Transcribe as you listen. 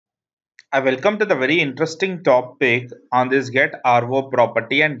I welcome to the very interesting topic on this get RO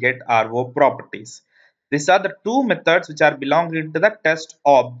property and get RO properties. These are the two methods which are belonging to the test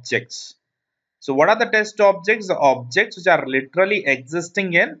objects. So what are the test objects? The objects which are literally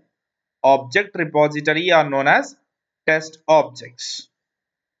existing in object repository are known as test objects.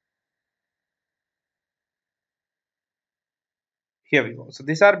 Here we go. So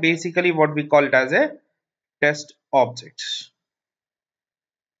these are basically what we call it as a test objects.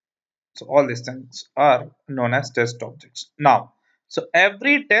 So all these things are known as test objects. Now, so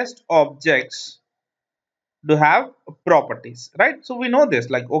every test objects do have properties, right? So we know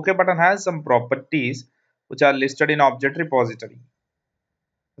this, like OK button has some properties which are listed in object repository,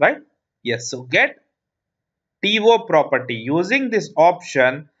 right? Yes, so get TO property. Using this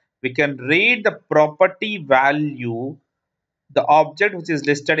option, we can read the property value, the object which is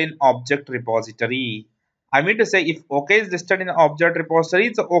listed in object repository. I mean to say, if OK is listed in object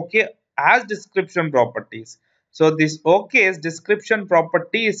repository, so OK has description properties. So this OK's description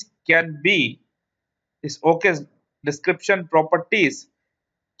properties can be this OK's description properties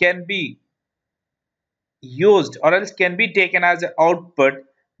can be used or else can be taken as an output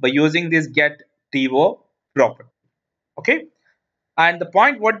by using this get TO property. Okay, and the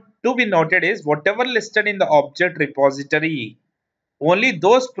point what to be noted is whatever listed in the object repository, only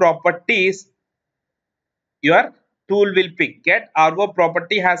those properties your tool will pick. Get RO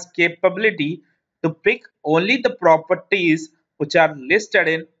property has capability to pick only the properties which are listed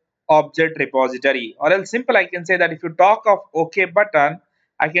in object repository, or else simple I can say that if you talk of OK button,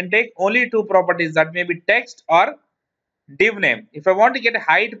 I can take only two properties, that may be text or div name. If I want to get a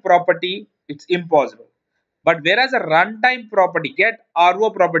height property, it's impossible. But whereas a runtime property, get RO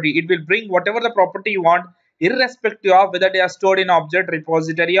property, it will bring whatever the property you want, irrespective of whether they are stored in object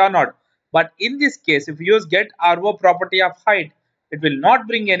repository or not. But in this case, if you use get RO property of height, it will not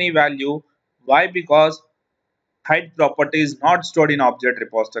bring any value. Why? Because height property is not stored in object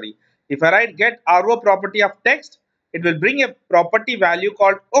repository. If I write get RO property of text, it will bring a property value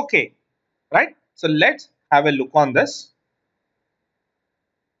called OK, right? So let's have a look on this.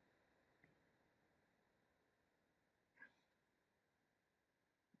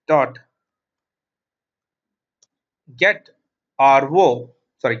 Dot get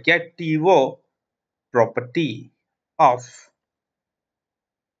get TO property of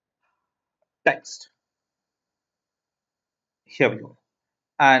text. Here we go.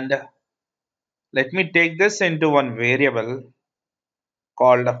 And let me take this into one variable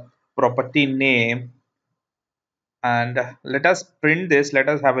called property name, and let us print this. Let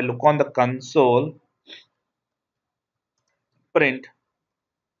us have a look on the console. Print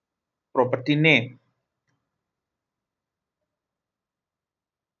property name.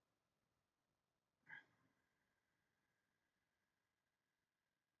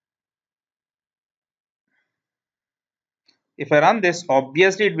 If I run this,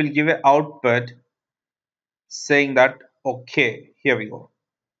 obviously it will give an output saying that okay. Here we go.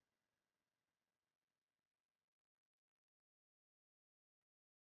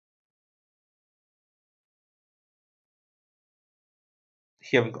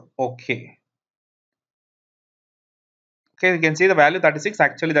 Here we go. Okay. Okay, you can see the value 36.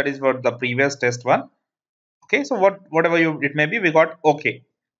 Actually, that is for the previous test one. Okay, so whatever it may be, we got okay,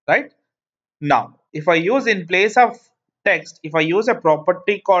 right? Now, if I use in place of text, if I use a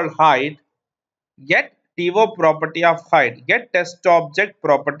property called height, get TO property of height, get test object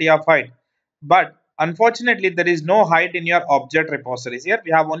property of height. But unfortunately, there is no height in your object repositories. Here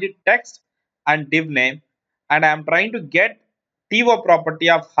we have only text and div name, and I am trying to get TO property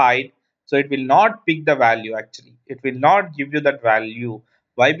of height. So it will not pick the value actually. It will not give you that value.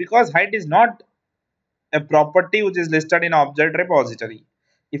 Why? Because height is not a property which is listed in object repository.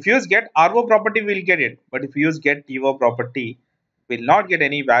 If you use get RO property, we'll get it. But if you use get TO property, will not get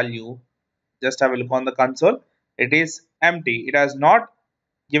any value. Just have a look on the console. It is empty. It has not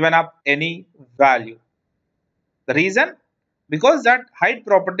given up any value. The reason? Because that height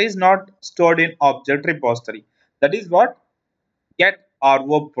property is not stored in object repository. That is what get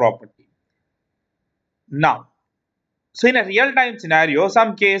RO property. Now, so in a real-time scenario,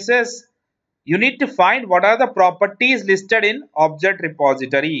 some cases you need to find what are the properties listed in object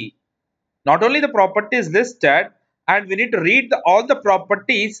repository. Not only the properties listed, and we need to read all the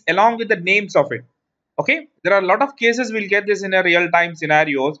properties along with the names of it. Okay, there are a lot of cases we'll get this in a real-time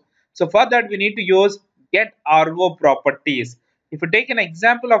scenarios. So for that we need to use get RO properties. If you take an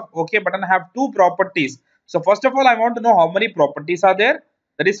example of OK button, I have two properties. So first of all, I want to know how many properties are there.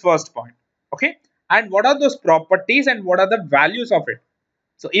 That is first point. Okay, and what are those properties and what are the values of it.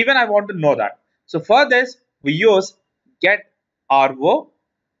 So even I want to know that. So for this we use get RO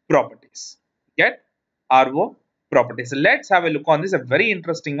properties. Get RO properties. Let's have a look on this, a very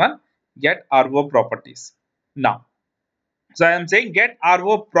interesting one. Get RO properties. Now, so I am saying get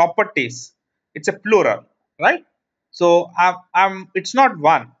RO properties. It's a plural, right? So it's not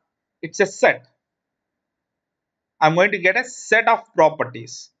one, it's a set. I'm going to get a set of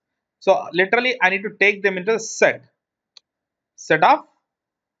properties. So literally I need to take them into the set of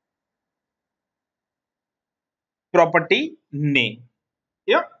property name.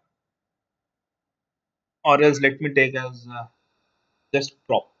 Yeah. Or else let me take as just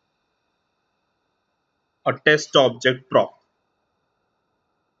prop or test object prop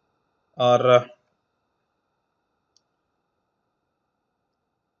or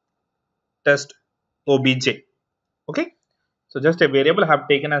test obj. Okay. So just a variable I have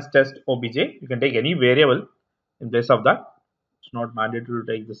taken as test obj. You can take any variable in place of that. It's not mandatory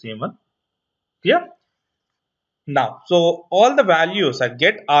to take the same one. Clear? Now, so all the values I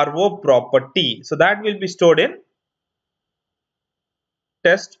get RO property. So that will be stored in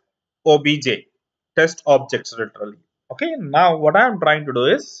test obj, test objects literally. Okay. Now what I am trying to do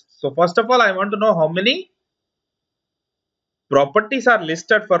is, so first of all, I want to know how many properties are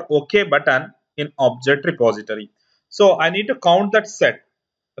listed for OK button in object repository. So I need to count that set,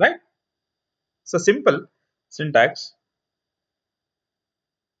 right? So simple syntax,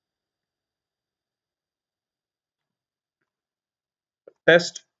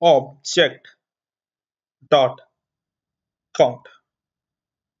 test object dot count.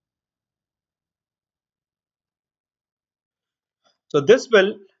 So this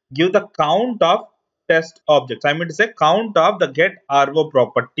will give the count of test objects. I mean to say count of the get RO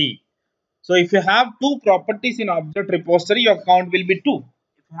property. So if you have two properties in object repository, your count will be 2. If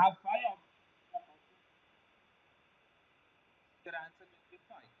you have 5 objects, your answer will be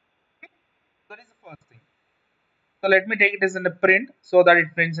 5. Okay? That is the first thing. So let me take it as in a print so that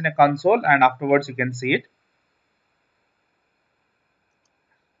it prints in a console and afterwards you can see it.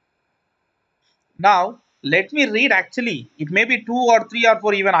 Now let me read, actually it may be 2 or 3 or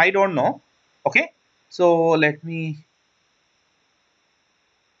 4, even I don't know. Okay. So let me,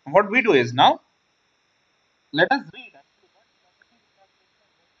 what we do is now let us read actually what property we have taken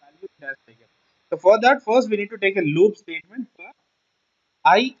and what value it has taken. So for that, first we need to take a loop statement for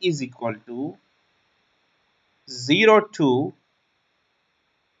I is equal to 0 to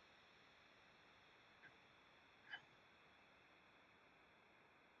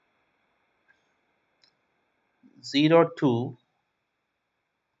 0 to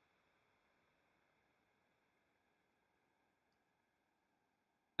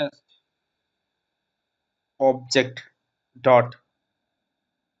test object dot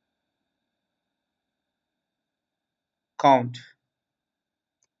count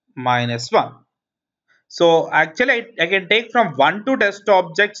minus 1. So actually I can take from 1 to test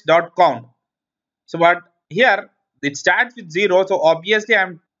objects dot count. So but here it starts with 0. So obviously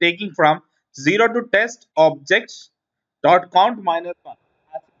I'm taking from 0 to test objects dot count minus 1.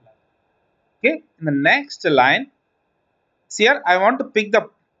 Okay. In the next line, see here I want to pick the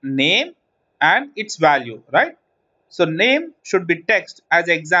name and its value, right? So name should be text as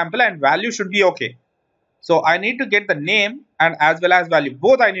example and value should be okay. So I need to get the name and as well as value.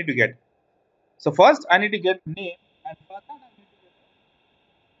 Both I need to get. So first I need to get name and for that I need to get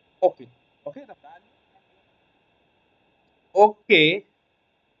okay. Okay, the value. Okay,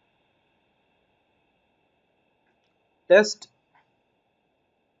 test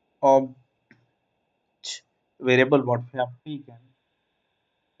of variable what we have taken.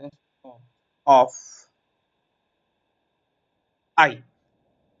 Test of I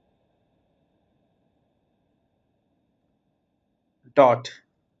dot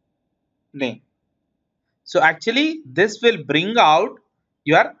name. So actually this will bring out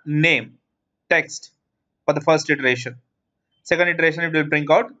your name text for the first iteration. Second iteration it will bring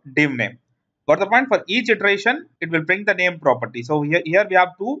out div name. Got the point? For each iteration it will bring the name property. So here we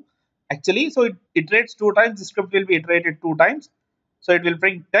have two actually. So it iterates 2 times. The script will be iterated 2 times. So it will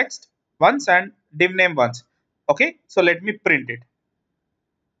bring text once and div name once. Okay. So let me print it.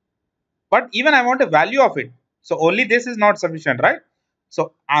 But even I want a value of it. So only this is not sufficient, right?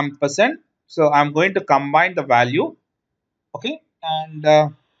 So ampersand. So I'm going to combine the value. Okay.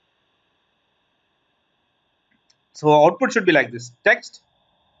 And so output should be like this: text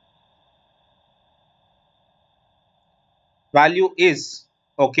value is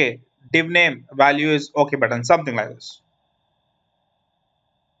okay, div name value is okay button, something like this.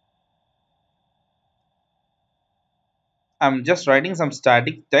 I'm just writing some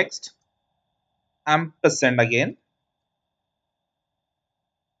static text, ampersand again,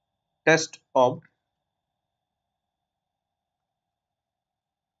 test of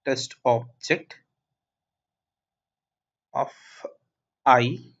test object of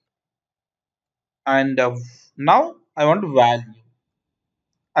I, and now I want value,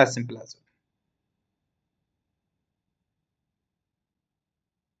 as simple as it.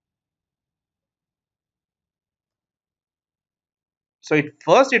 So it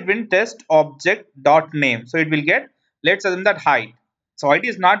first it will test object dot name. So it will get, let's assume that height. So height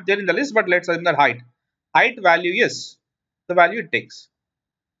is not there in the list, but let's assume that height value, yes, the value it takes.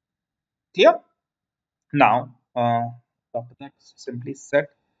 Clear? Now after that, simply set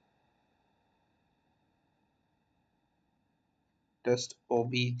test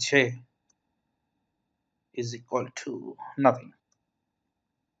obj is equal to nothing.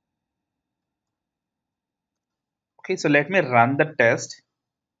 Okay, so let me run the test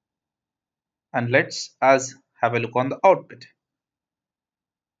and let's us have a look on the output.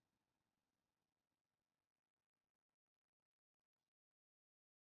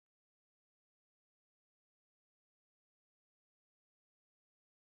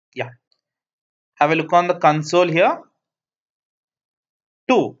 Yeah, have a look on the console here.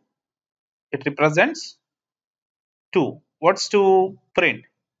 2, it represents 2. What's to print?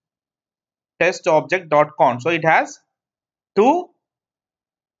 Test object dot count. So it has two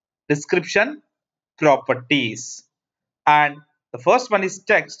description properties, and the first one is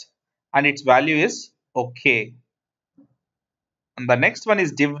text and its value is okay, and the next one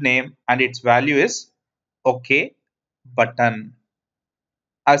is div name and its value is okay button,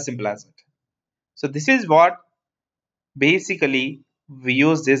 as simple as it. So this is what basically we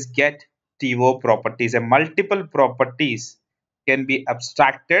use this get to properties, and multiple properties can be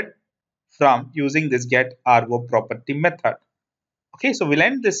abstracted from using this get ro property method. Okay, so we'll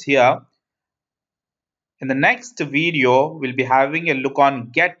end this here. In the next video, we'll be having a look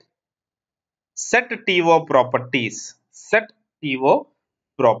on get set to properties. Set to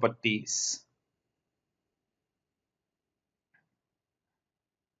properties.